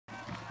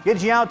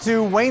Get you out to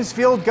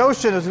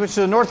Waynesfield-Goshen, which is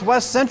the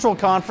Northwest Central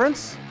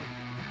Conference.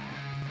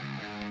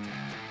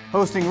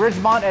 Hosting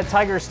Ridgemont at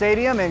Tiger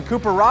Stadium, and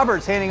Cooper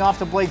Roberts handing off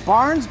to Blake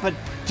Barnes, but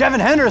Jevin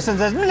Henderson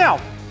says, no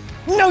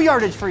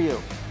yardage for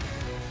you.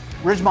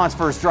 Ridgemont's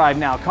first drive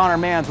now. Connor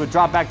Mans would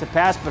drop back to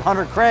pass, but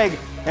Hunter Craig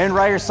and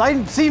Ryder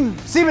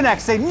Siebenek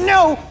say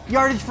no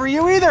yardage for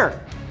you either.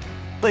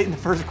 Late in the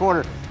first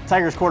quarter,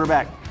 Tigers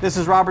quarterback. This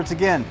is Roberts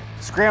again,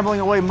 scrambling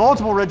away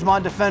multiple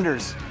Ridgemont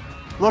defenders.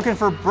 Looking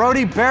for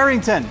Brody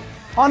Barrington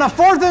on a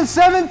 4th and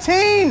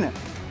 17,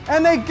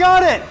 and they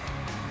got it.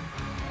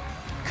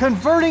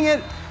 Converting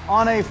it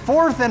on a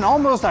 4th and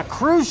almost a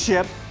cruise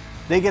ship,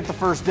 they get the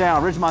first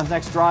down. Ridgemont's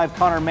next drive,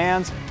 Connor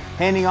Mans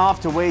handing off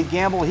to Wade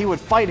Gamble. He would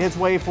fight his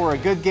way for a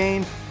good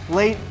gain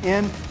late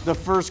in the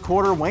first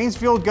quarter.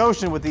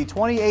 Waynesfield-Goshen with the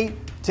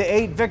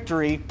 28-8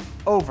 victory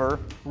over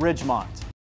Ridgemont.